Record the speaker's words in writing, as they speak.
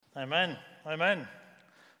Amen. Amen.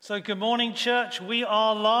 So good morning, church. We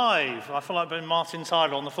are live. I feel like being Martin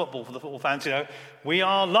Tyler on the football for the football fans, We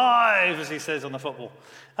are live, as he says on the football.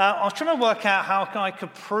 I was trying to work out how I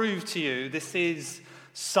could prove to you this is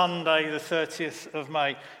Sunday, the 30th of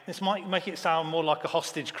May. This might make it sound more like a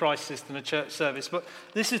hostage crisis than a church service, but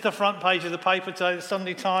this is the front page of the paper today, the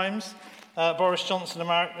Sunday Times. Boris Johnson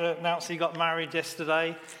announced he got married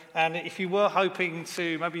yesterday. And if you were hoping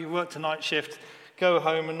to, maybe you worked a night shift, go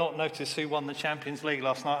home and not notice who won the Champions League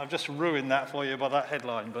last night. I've just ruined that for you by that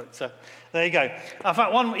headline, but there you go. In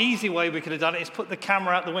fact, one easy way we could have done it is put the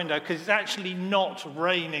camera out the window, because it's actually not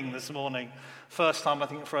raining this morning. First time, I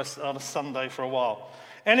think, for us on a Sunday for a while.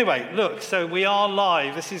 Anyway, look, so we are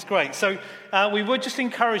live. This is great. So we would just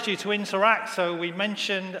encourage you to interact. So we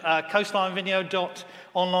mentioned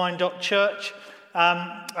coastlinevideo.online.church.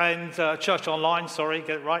 And Church Online, get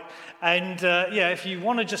it right. And if you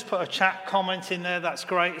want to just put a chat comment in there, that's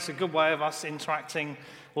great. It's a good way of us interacting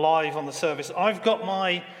live on the service. I've got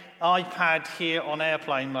my iPad here on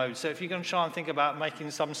airplane mode, so if you're going to try and think about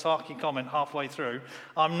making some sarky comment halfway through,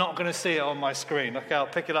 I'm not going to see it on my screen. Okay, I'll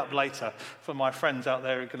pick it up later for my friends out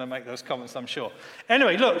there who are going to make those comments, I'm sure.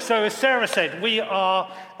 Anyway, look, so as Sarah said, we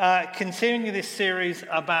are continuing this series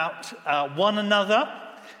about one another.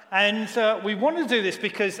 And we want to do this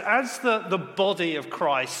because as the body of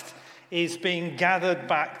Christ is being gathered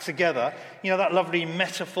back together, that lovely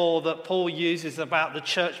metaphor that Paul uses about the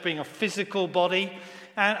church being a physical body.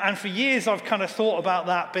 And for years I've kind of thought about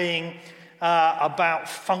that being about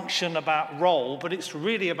function, about role, but it's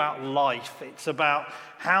really about life. It's about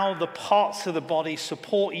how the parts of the body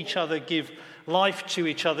support each other, give life to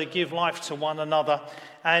each other, give life to one another.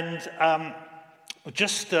 And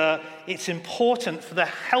it's important for the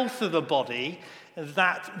health of the body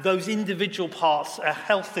that those individual parts are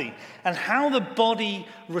healthy. And how the body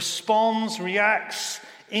responds, reacts,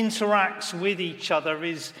 interacts with each other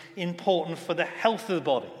is important for the health of the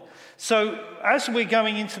body. So as we're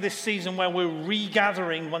going into this season where we're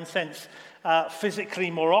regathering, one sense,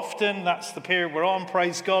 physically more often, that's the period we're on,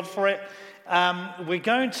 praise God for it. We're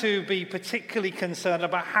going to be particularly concerned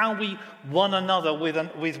about how we one another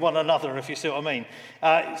with one another, if you see what I mean.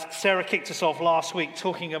 Sarah kicked us off last week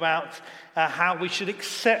talking about how we should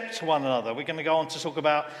accept one another. We're going to go on to talk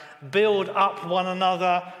about build up one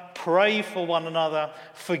another, pray for one another,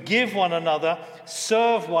 forgive one another,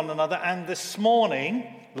 serve one another. And this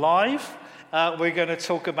morning, live, we're going to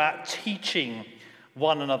talk about teaching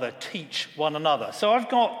one another, teach one another. So I've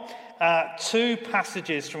got two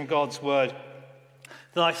passages from God's Word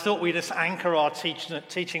that I thought we'd just anchor our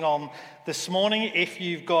teaching on this morning. If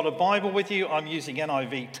you've got a Bible with you, I'm using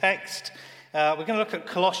NIV text. We're going to look at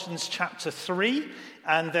Colossians chapter 3,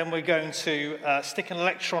 and then we're going to stick an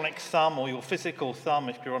electronic thumb, or your physical thumb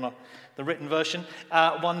if you're on the written version,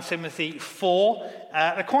 1 Timothy 4.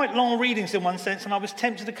 They're quite long readings in one sense, and I was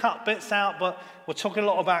tempted to cut bits out, but we're talking a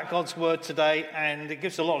lot about God's Word today, and it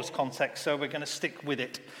gives a lot of context, so we're going to stick with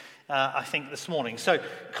it. I think this morning. So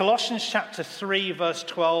Colossians chapter 3 verse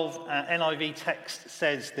 12 NIV text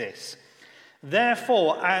says this: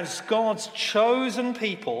 "Therefore, as God's chosen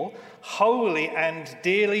people, holy and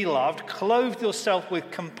dearly loved, clothe yourself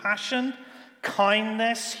with compassion,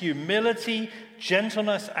 kindness, humility,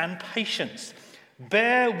 gentleness, and patience.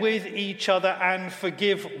 Bear with each other and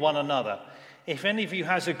forgive one another. If any of you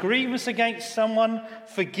has a grievance against someone,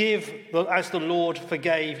 forgive as the Lord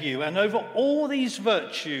forgave you. And over all these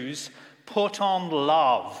virtues, put on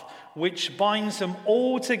love, which binds them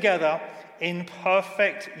all together in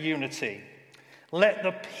perfect unity. Let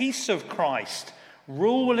the peace of Christ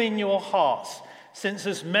rule in your hearts, since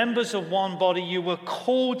as members of one body you were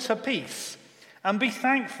called to peace. And be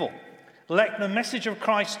thankful. Let the message of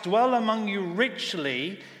Christ dwell among you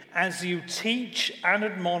richly, as you teach and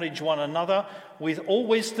admonish one another with all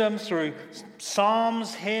wisdom through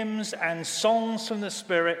psalms, hymns, and songs from the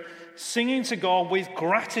Spirit, singing to God with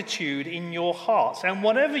gratitude in your hearts. And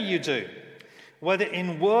whatever you do, whether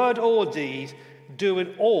in word or deed, do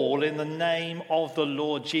it all in the name of the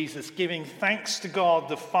Lord Jesus, giving thanks to God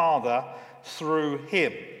the Father through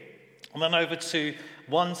him." And then over to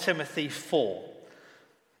 1 Timothy 4.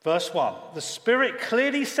 Verse 1, "The Spirit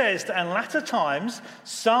clearly says that in latter times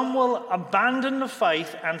some will abandon the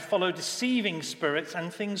faith and follow deceiving spirits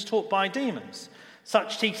and things taught by demons.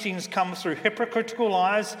 Such teachings come through hypocritical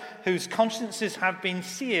liars whose consciences have been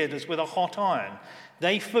seared as with a hot iron.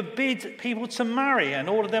 They forbid people to marry and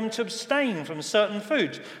order them to abstain from certain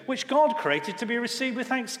foods, which God created to be received with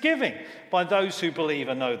thanksgiving by those who believe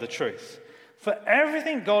and know the truth. For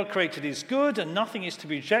everything God created is good, and nothing is to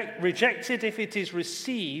be rejected if it is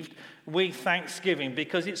received with thanksgiving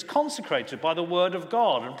because it's consecrated by the word of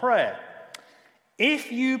God and prayer.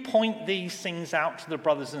 If you point these things out to the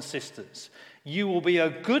brothers and sisters, you will be a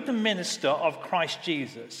good minister of Christ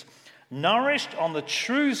Jesus, nourished on the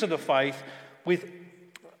truths of the faith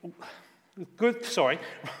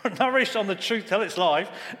nourished on the truth, tell it's live,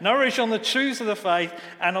 nourished on the truths of the faith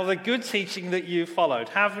and of the good teaching that you followed.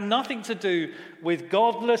 Have nothing to do with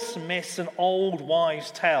godless myths and old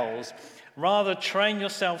wives' tales. Rather, train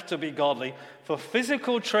yourself to be godly, for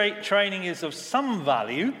physical training is of some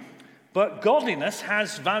value, but godliness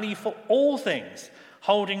has value for all things,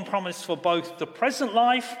 holding promise for both the present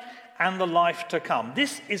life and the life to come.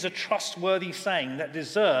 This is a trustworthy saying that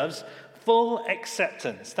deserves full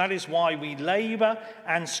acceptance. That is why we labor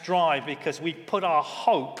and strive, because we put our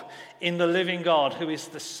hope in the living God, who is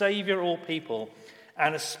the Savior of all people,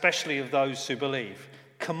 and especially of those who believe.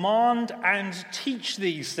 Command and teach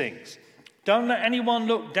these things. Don't let anyone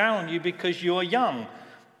look down on you because you are young,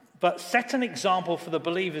 but set an example for the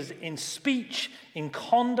believers in speech, in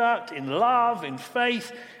conduct, in love, in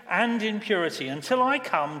faith, and in purity. Until I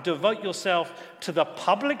come, devote yourself to the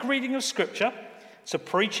public reading of Scripture, to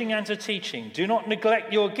preaching and to teaching. Do not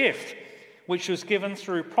neglect your gift, which was given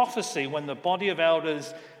through prophecy when the body of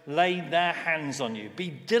elders laid their hands on you. Be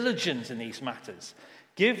diligent in these matters.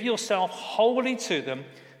 Give yourself wholly to them,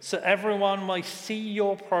 so everyone may see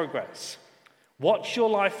your progress. Watch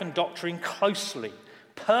your life and doctrine closely.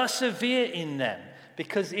 Persevere in them,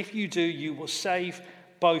 because if you do, you will save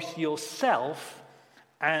both yourself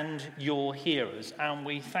and your hearers. And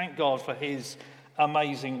we thank God for his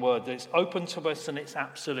amazing word that it's open to us and it's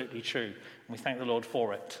absolutely true. And we thank the Lord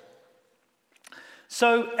for it.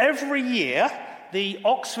 So every year, the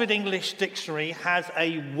Oxford English Dictionary has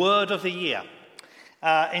a word of the year.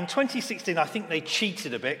 In 2016, I think they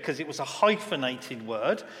cheated a bit because it was a hyphenated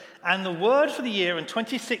word. And the word for the year in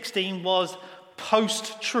 2016 was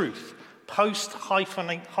post-truth.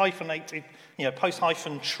 Post-hyphenated,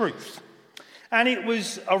 post-hyphen truth. And it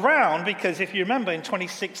was around because if you remember in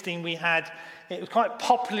 2016 it was quite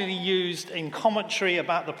popularly used in commentary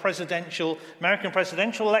about the American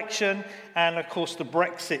presidential election and of course the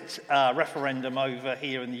Brexit referendum over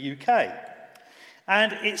here in the UK.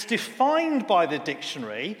 And it's defined by the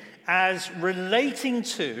dictionary as relating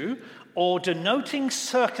to or denoting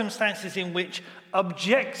circumstances in which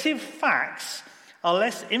objective facts are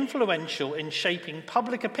less influential in shaping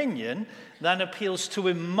public opinion than appeals to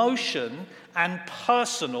emotion and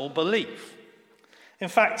personal belief. In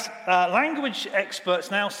fact, language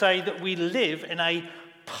experts now say that we live in a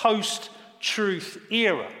post-truth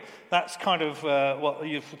era. That's kind of what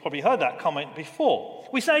you've probably heard that comment before.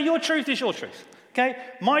 We say your truth is your truth. Okay,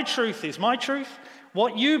 my truth is my truth.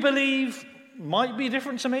 What you believe might be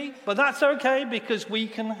different to me, but that's okay because we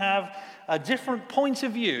can have a different point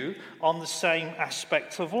of view on the same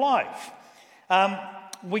aspect of life.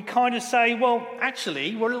 We kind of say, well,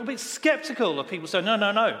 actually, we're a little bit skeptical of people say,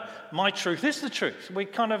 no, my truth is the truth. We're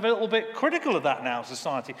kind of a little bit critical of that now in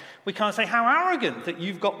society. We kind of say, how arrogant that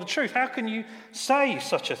you've got the truth. How can you say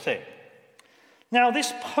such a thing? Now,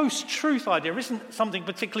 this post-truth idea isn't something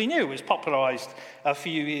particularly new. It was popularized a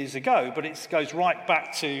few years ago, but it goes right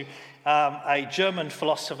back to a German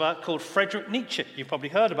philosopher called Friedrich Nietzsche. You've probably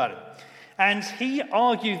heard about him. And he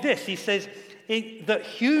argued this. He says that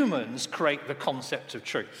humans create the concept of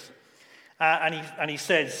truth. And he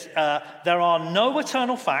says, there are no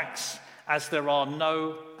eternal facts as there are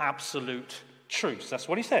no absolute truths. That's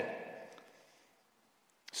what he said.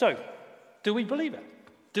 So, do we believe it?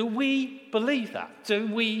 Do we believe that? Do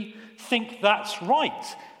we think that's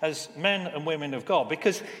right as men and women of God?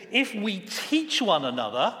 Because if we teach one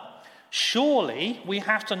another, surely we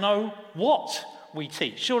have to know what we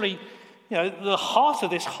teach. Surely, the heart of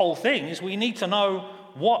this whole thing is we need to know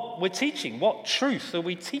what we're teaching. What truth are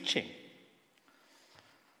we teaching?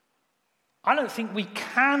 I don't think we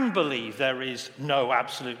can believe there is no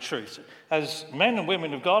absolute truth. As men and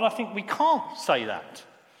women of God, I think we can't say that.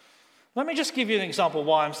 Let me just give you an example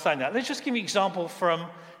why I'm saying that. Let's just give you an example from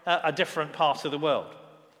a different part of the world.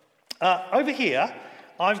 Over here,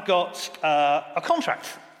 I've got a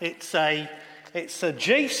contract. It's a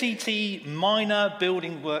JCT minor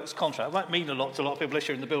building works contract. It won't mean a lot to a lot of people unless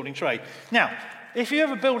you're in the building trade. Now, if you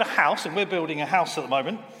ever build a house, and we're building a house at the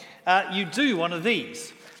moment, you do one of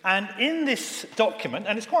these. And in this document,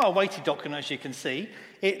 and it's quite a weighty document as you can see,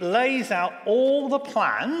 it lays out all the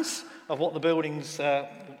plans of what the building's,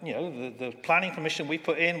 the planning permission we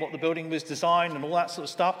put in, what the building was designed and all that sort of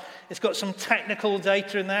stuff. It's got some technical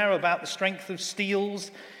data in there about the strength of steels.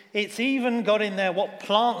 It's even got in there what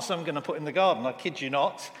plants I'm going to put in the garden, I kid you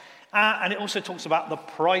not. And it also talks about the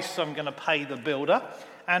price I'm going to pay the builder.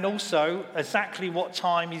 and also exactly what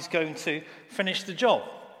time he's going to finish the job.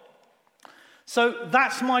 So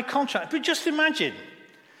that's my contract. But just imagine,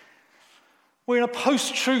 we're in a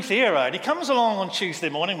post-truth era, and he comes along on Tuesday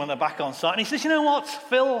morning when they're back on site, and he says, you know what,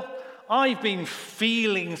 Phil, I've been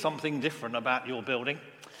feeling something different about your building.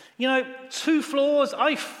 2 floors,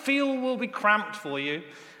 I feel will be cramped for you.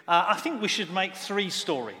 I think we should make 3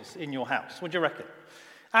 stories in your house. What do you reckon?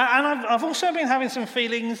 And I've also been having some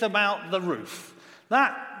feelings about the roof.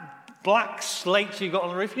 That black slate you got on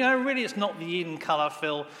the roof, really it's not the in colour,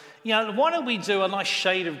 Phil. Why don't we do a nice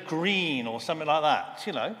shade of green or something like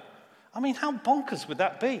that, I mean, how bonkers would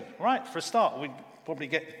that be, right? For a start, we'd probably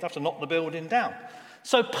have to knock the building down.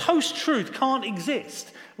 So post-truth can't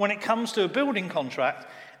exist when it comes to a building contract,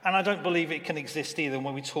 and I don't believe it can exist either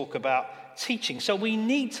when we talk about teaching. So we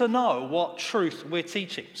need to know what truth we're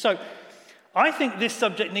teaching. So I think this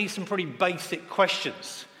subject needs some pretty basic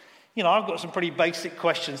questions. I've got some pretty basic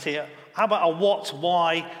questions here. How about a what,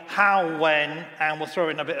 why, how, when, and we'll throw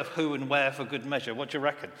in a bit of who and where for good measure. What do you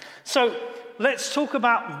reckon? So let's talk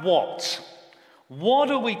about what. What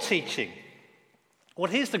are we teaching?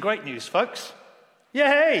 Well, here's the great news, folks.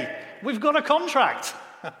 Yay! We've got a contract.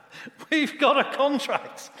 We've got a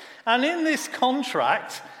contract. And in this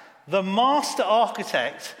contract, the master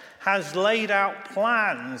architect has laid out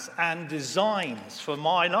plans and designs for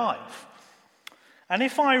my life. And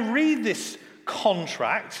if I read this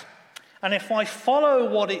contract, and if I follow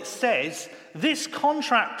what it says, this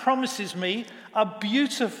contract promises me a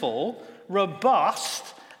beautiful,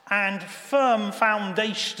 robust, and firm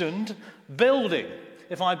foundationed building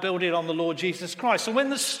if I build it on the Lord Jesus Christ. So when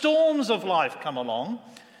the storms of life come along,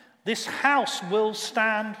 this house will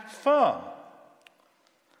stand firm.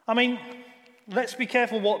 I mean, let's be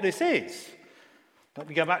careful what this is. Let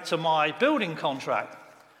me go back to my building contract.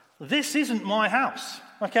 This isn't my house,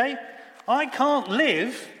 okay? I can't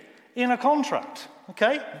live in a contract,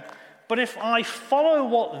 okay? But if I follow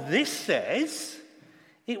what this says,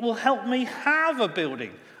 it will help me have a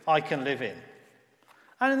building I can live in.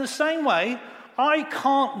 And in the same way, I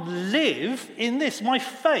can't live in this. My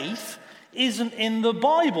faith isn't in the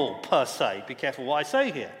Bible per se. Be careful what I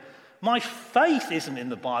say here. My faith isn't in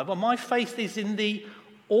the Bible. My faith is in the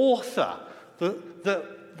author,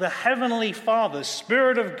 the Heavenly Father,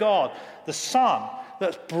 Spirit of God, the Son,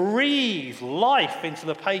 that's breathed life into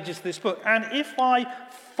the pages of this book. And if I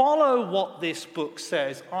follow what this book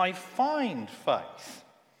says, I find faith.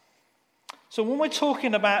 So when we're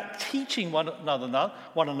talking about teaching one another,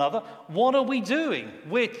 what are we doing?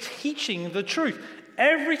 We're teaching the truth.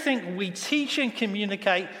 Everything we teach and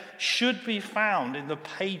communicate should be found in the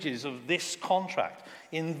pages of this contract,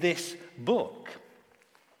 in this book.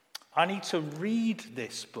 I need to read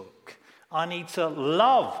this book. I need to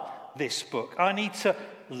love this book. I need to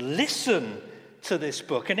listen to this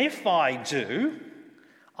book. And if I do,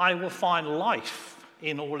 I will find life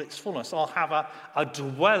in all its fullness. I'll have a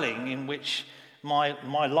dwelling in which my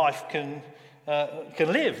life can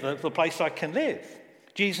live, the place I can live.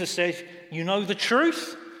 Jesus says, you know the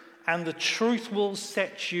truth, and the truth will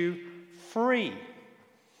set you free.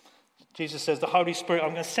 Jesus says, the Holy Spirit,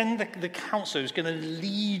 I'm going to send the counselor who's going to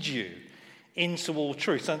lead you into all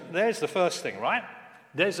truth. And there's the first thing, right?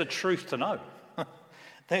 There's a truth to know.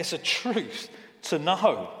 There's a truth to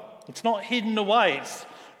know. It's not hidden away. It's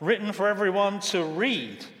written for everyone to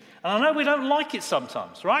read. And I know we don't like it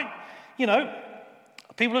sometimes, right?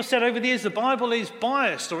 People have said over the years the Bible is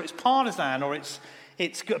biased, or it's partisan, or it's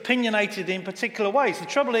opinionated in particular ways. The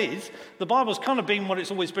trouble is, the Bible's kind of been what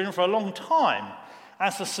it's always been for a long time.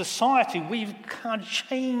 As a society, we've kind of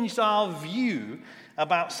changed our view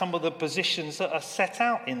about some of the positions that are set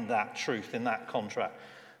out in that truth, in that contract.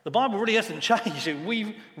 The Bible really hasn't changed it.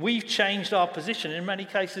 We've changed our position, in many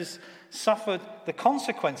cases suffered the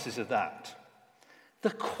consequences of that. The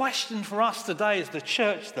question for us today as the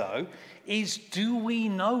church, though, is do we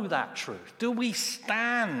know that truth? Do we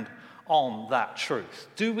stand on that truth?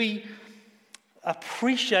 Do we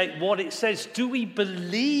appreciate what it says? Do we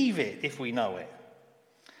believe it if we know it?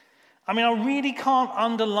 I mean, I really can't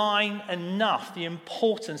underline enough the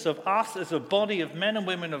importance of us as a body of men and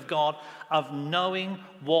women of God of knowing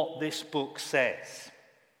what this book says.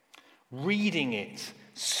 Reading it,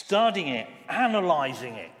 studying it,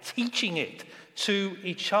 analyzing it, teaching it to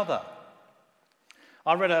each other.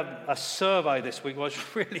 I read a survey this week.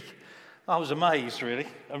 I was amazed.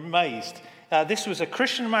 This was a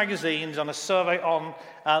Christian magazine done a survey on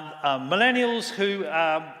millennials who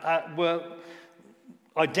were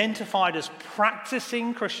identified as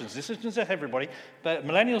practicing Christians. This isn't everybody, but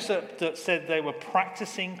millennials that said they were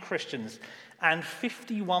practicing Christians, and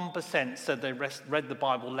 51% said they read the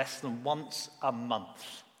Bible less than once a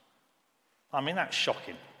month. I mean, that's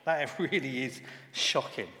shocking. That really is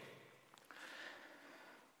shocking.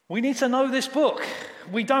 We need to know this book.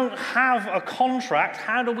 We don't have a contract.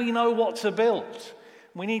 How do we know what to build?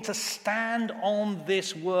 We need to stand on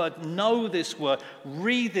this word, know this word,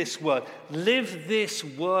 read this word, live this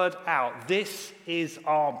word out. This is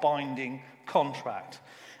our binding contract.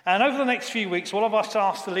 And over the next few weeks, what I've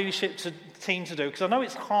asked the leadership team to do, because I know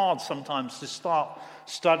it's hard sometimes to start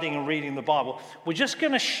studying and reading the Bible, we're just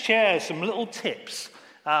going to share some little tips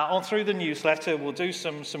on through the newsletter. We'll do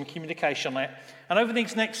some communication on it. And over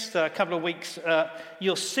these next couple of weeks,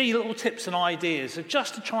 you'll see little tips and ideas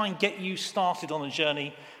just to try and get you started on the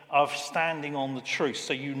journey of standing on the truth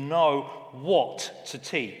so you know what to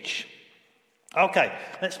teach. Okay,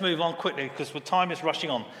 let's move on quickly because the time is rushing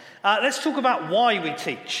on. Let's talk about why we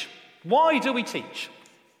teach. Why do we teach?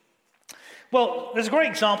 Well, there's a great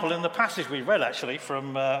example in the passage we read, actually,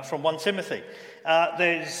 from 1 Timothy.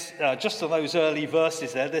 There's, just in those early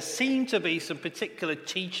verses there seemed to be some particular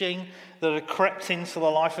teaching that had crept into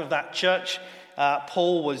the life of that church.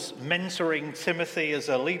 Paul was mentoring Timothy as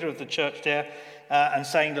a leader of the church there and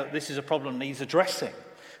saying that this is a problem that needs addressing.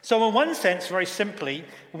 So in one sense, very simply,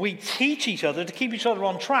 we teach each other to keep each other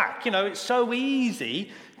on track. You know, it's so easy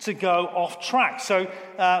to go off track. So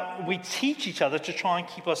we teach each other to try and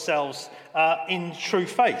keep ourselves in true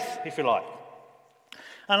faith, if you like.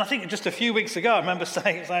 And I think just a few weeks ago, I remember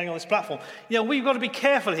saying on this platform, we've got to be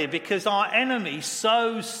careful here because our enemy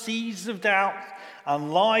sows seeds of doubt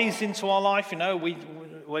and lies into our life.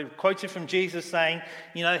 We're quoted from Jesus saying,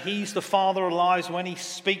 he's the father of lies. When he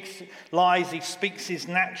speaks lies, he speaks his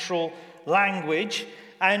natural language.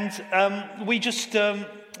 And we just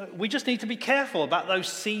need to be careful about those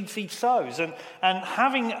seeds he sows. And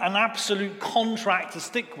having an absolute contract to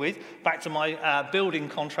stick with, back to my building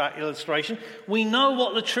contract illustration, we know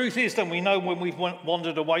what the truth is, then we know when we've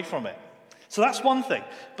wandered away from it. So that's one thing.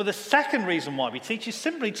 But the second reason why we teach is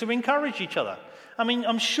simply to encourage each other. I mean,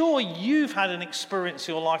 I'm sure you've had an experience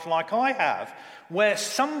in your life like I have, where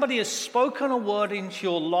somebody has spoken a word into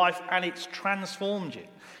your life and it's transformed you.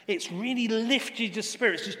 It's really lifted your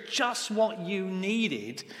spirits. It's just what you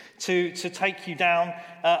needed to take you down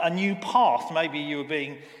a new path. Maybe you were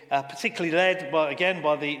being particularly led, by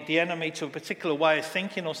the enemy to a particular way of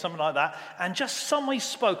thinking or something like that. And just somebody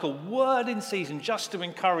spoke a word in season just to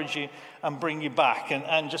encourage you and bring you back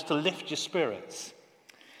and just to lift your spirits.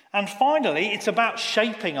 And finally, it's about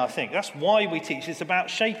shaping, I think. That's why we teach. It's about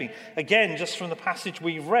shaping. Again, just from the passage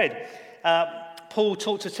we've read, Paul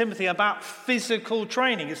talked to Timothy about physical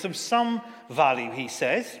training. It's of some value, he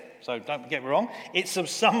says. So don't get me wrong. It's of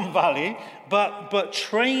some value. But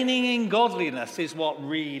training in godliness is what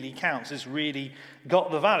really counts. It's really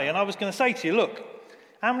got the value. And I was going to say to you, look,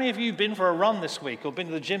 how many of you have been for a run this week or been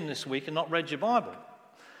to the gym this week and not read your Bible?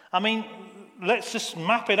 I mean, let's just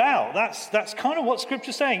map it out. That's kind of what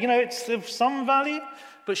Scripture's saying. It's of some value,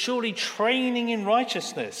 but surely training in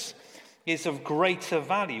righteousness is of greater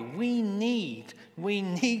value. We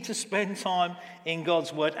need to spend time in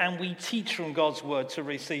God's Word, and we teach from God's Word to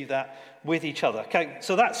receive that with each other. Okay,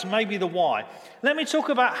 so that's maybe the why. Let me talk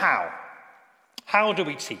about how. How do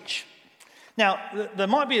we teach? Now, there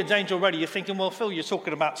might be a danger already. You're thinking, well, Phil, you're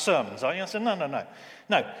talking about sermons, aren't you? I said, no.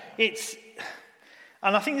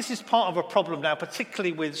 And I think this is part of a problem now,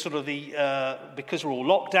 particularly with sort of because we're all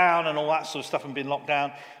locked down and all that sort of stuff and been locked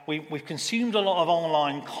down. We've consumed a lot of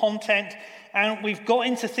online content, and we've got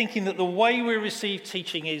into thinking that the way we receive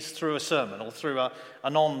teaching is through a sermon or through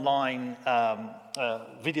an online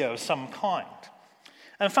video of some kind.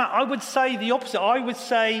 And in fact, I would say the opposite. I would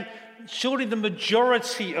say surely the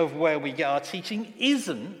majority of where we get our teaching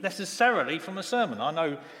isn't necessarily from a sermon. I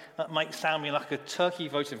know that might sound me like a turkey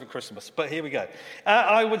voted for Christmas, but here we go.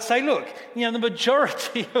 I would say, look, the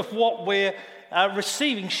majority of what we're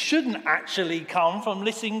receiving shouldn't actually come from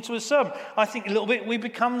listening to a sermon. I think a little bit we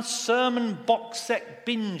become sermon box set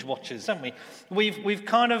binge watchers, haven't we? We've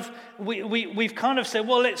kind of said,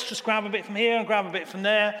 well, let's just grab a bit from here and grab a bit from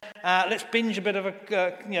there. Let's binge a bit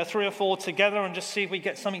of 3 or 4 together and just see if we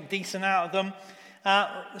get something decent out of them.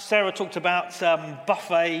 Sarah talked about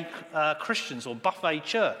buffet Christians or buffet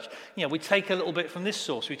church. We take a little bit from this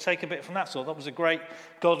source, we take a bit from that source. That was a great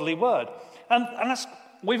godly word. And that's,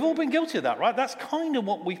 we've all been guilty of that, right? That's kind of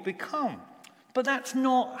what we've become. But that's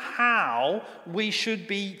not how we should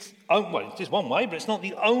be. Well, it is one way, but it's not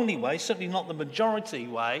the only way, certainly not the majority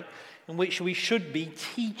way in which we should be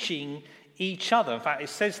teaching each other. In fact, it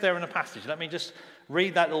says there in the passage, let me just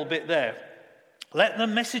read that little bit there. Let the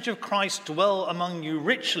message of Christ dwell among you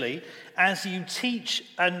richly as you teach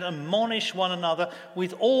and admonish one another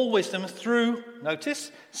with all wisdom through,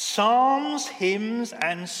 notice, psalms, hymns,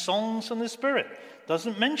 and songs from the Spirit.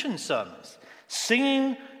 Doesn't mention sermons.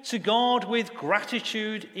 Singing to God with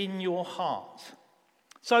gratitude in your heart.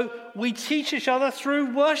 So we teach each other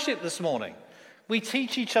through worship this morning. We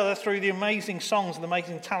teach each other through the amazing songs and the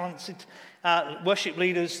amazing talented worship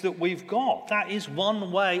leaders that we've got. That is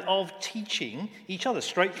one way of teaching each other.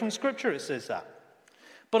 Straight from Scripture it says that.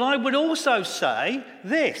 But I would also say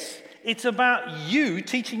this. It's about you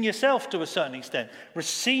teaching yourself to a certain extent.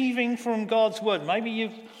 Receiving from God's word.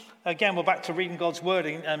 Maybe again, we're back to reading God's word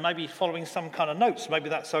and maybe following some kind of notes. Maybe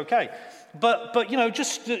that's okay. But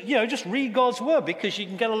just read God's word, because you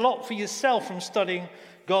can get a lot for yourself from studying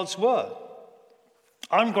God's word.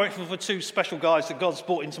 I'm grateful for two special guys that God's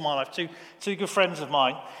brought into my life, two good friends of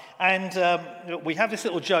mine. And we have this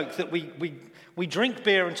little joke that we drink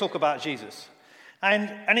beer and talk about Jesus.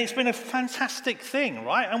 And it's been a fantastic thing,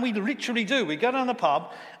 right? And we literally do. We go down the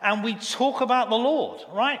pub and we talk about the Lord,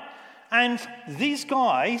 right? And these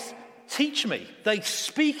guys teach me. They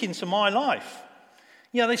speak into my life.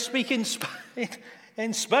 You know, they speak in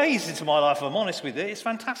spades into my life, if I'm honest with you. It's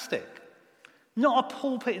fantastic. Not a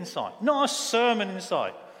pulpit in sight, not a sermon in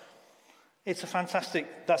sight.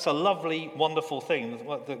 That's a lovely, wonderful thing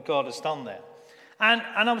that God has done there. And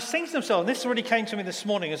I was thinking to myself, and this really came to me this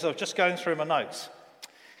morning as I was just going through my notes.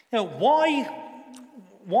 You know,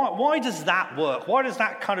 why does that work? Why does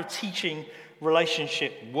that kind of teaching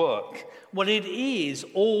relationship work? Well, it is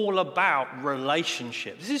all about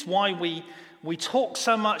relationship. This is why we talk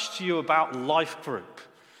so much to you about life group.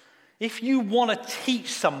 If you want to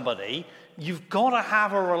teach somebody, you've got to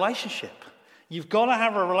have a relationship. You've got to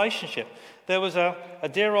have a relationship. There was a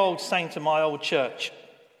dear old saint in my old church,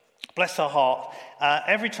 bless her heart.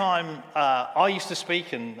 Every time I used to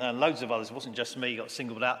speak, and loads of others, it wasn't just me, got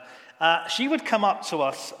singled out, she would come up to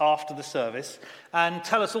us after the service and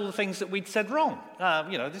tell us all the things that we'd said wrong.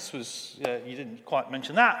 This was, you didn't quite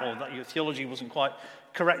mention that, or that your theology wasn't quite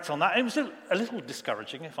correct on that. It was a little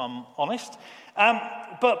discouraging, if I'm honest.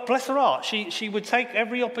 But bless her heart, she would take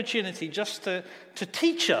every opportunity just to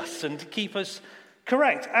teach us and to keep us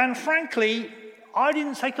correct. And frankly, I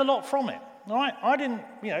didn't take a lot from it. All right? I didn't,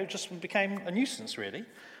 just became a nuisance, really.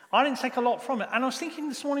 I didn't take a lot from it. And I was thinking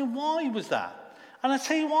this morning, why was that? And I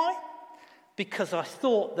tell you why. Because I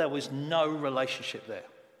thought there was no relationship there.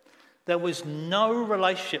 There was no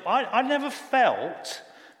relationship. I never felt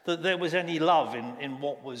that there was any love in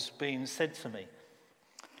what was being said to me.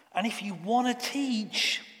 And if you want to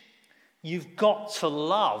teach, you've got to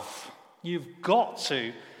love. You've got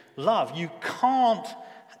to love. You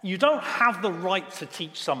don't have the right to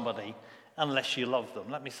teach somebody unless you love them.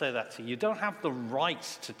 Let me say that to you. You don't have the right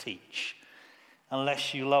to teach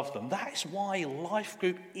unless you love them. That is why life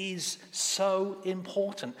group is so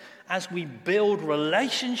important as we build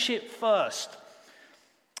relationship first.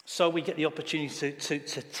 So we get the opportunity to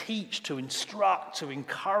teach, to instruct, to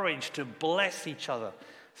encourage, to bless each other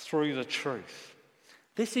through the truth.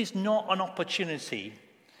 This is not an opportunity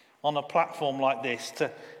on a platform like this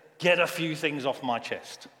to get a few things off my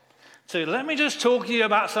chest. So let me just talk to you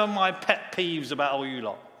about some of my pet peeves about all you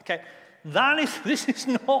lot. Okay, this is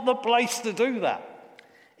not the place to do that.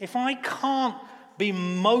 If I can't be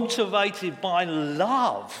motivated by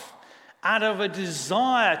love, out of a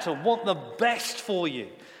desire to want the best for you,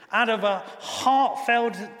 out of a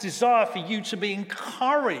heartfelt desire for you to be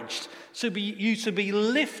encouraged, you to be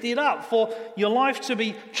lifted up, for your life to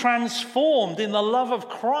be transformed in the love of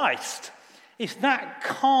Christ, if that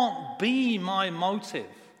can't be my motive,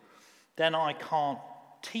 then I can't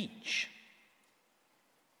teach.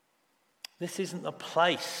 This isn't the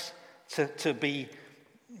place to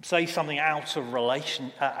say something out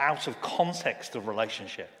of context of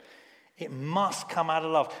relationship. It must come out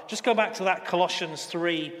of love. Just go back to that Colossians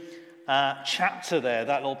 3 chapter there,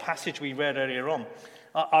 that little passage we read earlier on.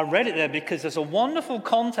 I read it there because there's a wonderful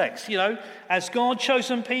context, as God's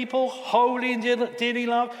chosen people, holy and dearly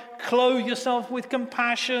loved, clothe yourself with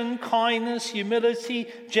compassion, kindness, humility,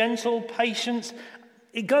 gentle, patience.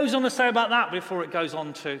 It goes on to say about that before it goes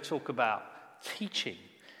on to talk about teaching.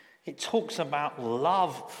 It talks about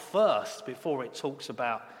love first before it talks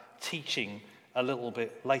about teaching a little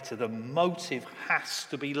bit later. The motive has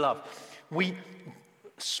to be love. We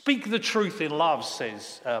speak the truth in love,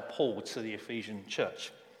 says Paul to the Ephesian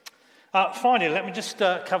church. Finally, let me just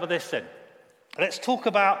cover this then. Let's talk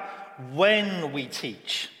about when we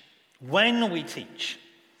teach. When we teach.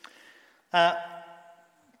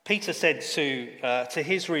 Peter said to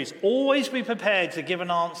his readers, always be prepared to give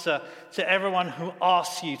an answer to everyone who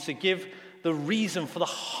asks you, to give the reason for the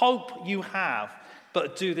hope you have,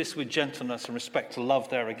 but do this with gentleness and respect to love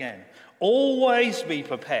there again. Always be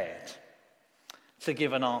prepared to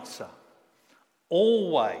give an answer.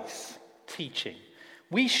 Always teaching.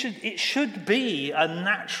 It should be a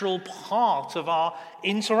natural part of our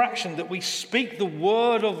interaction that we speak the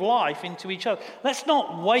word of life into each other. Let's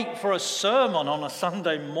not wait for a sermon on a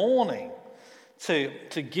Sunday morning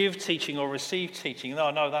to give teaching or receive teaching. No,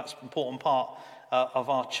 I know that's an important part of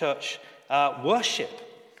our church worship.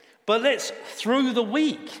 But let's, through the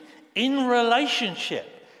week, in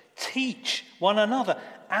relationship, teach one another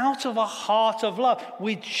out of a heart of love,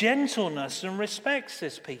 with gentleness and respect,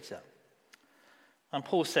 says Peter. And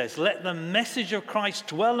Paul says, let the message of Christ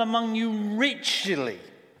dwell among you richly.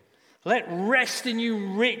 Let rest in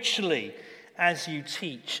you richly as you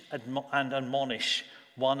teach and admonish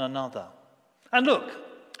one another. And look,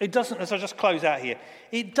 it doesn't, as I just close out here,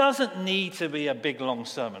 it doesn't need to be a big, long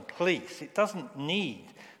sermon. Please, it doesn't need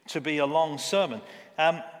to be a long sermon.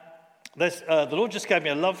 The Lord just gave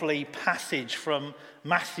me a lovely passage from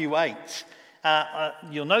Matthew 8.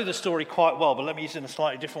 You'll know the story quite well, but let me use it in a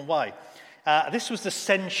slightly different way. This was the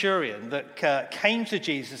centurion that came to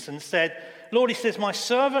Jesus and said, Lord, he says, my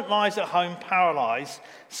servant lies at home paralyzed,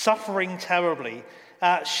 suffering terribly.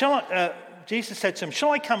 Jesus said to him,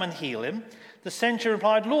 shall I come and heal him? The centurion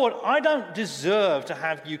replied, Lord, I don't deserve to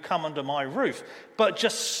have you come under my roof, but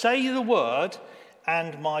just say the word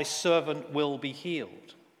and my servant will be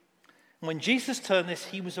healed. And when Jesus heard this,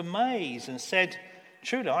 he was amazed and said,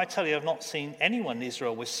 truly, I tell you, I've not seen anyone in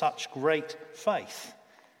Israel with such great faith.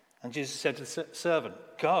 And Jesus said to the servant,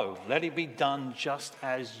 go, let it be done just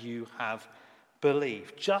as you have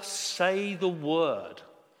believed. Just say the word.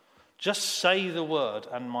 Just say the word,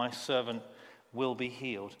 and my servant will be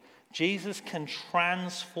healed. Jesus can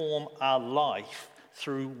transform our life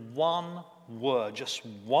through one word, just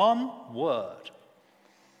one word.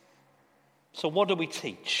 So what do we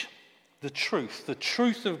teach? The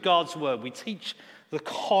truth of God's word. We teach the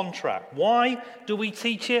contract. Why do we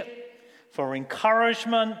teach it? For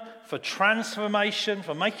encouragement, for transformation,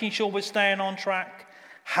 for making sure we're staying on track.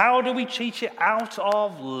 How do we teach it? Out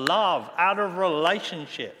of love, out of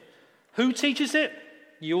relationship. Who teaches it?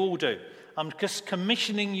 You all do. I'm just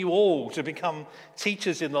commissioning you all to become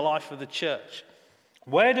teachers in the life of the church.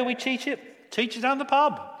 Where do we teach it? Teach it down the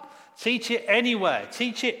pub. Teach it anywhere.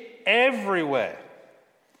 Teach it everywhere.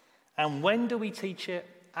 And when do we teach it?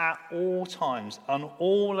 At all times, on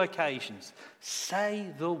all occasions. Say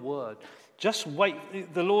the word. Just wait.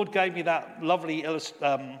 The Lord gave me that lovely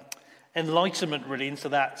enlightenment, really, into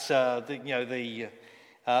that. The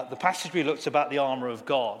passage we looked about the armor of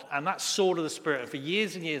God, and that sword of the Spirit. And for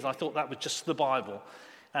years and years, I thought that was just the Bible.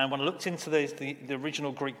 And when I looked into the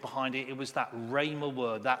original Greek behind it, it was that rhema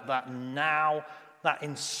word, that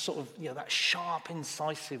sharp,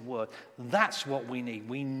 incisive word. That's what we need.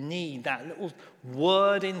 We need that little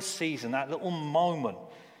word in season, that little moment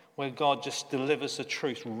where God just delivers the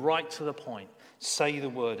truth right to the point. Say the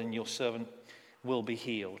word and your servant will be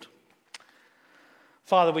healed.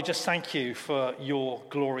 Father, we just thank you for your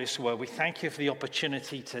glorious word. We thank you for the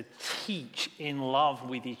opportunity to teach in love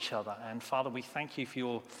with each other. And Father, we thank you for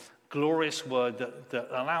your glorious word that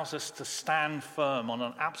allows us to stand firm on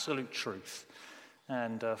an absolute truth.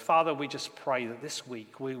 And Father, we just pray that this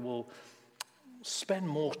week we will spend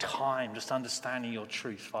more time just understanding your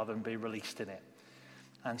truth, Father, and be released in it.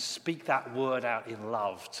 And speak that word out in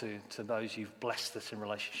love to those you've blessed us in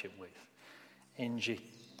relationship with. In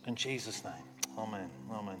Jesus' name, amen.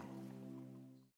 Amen.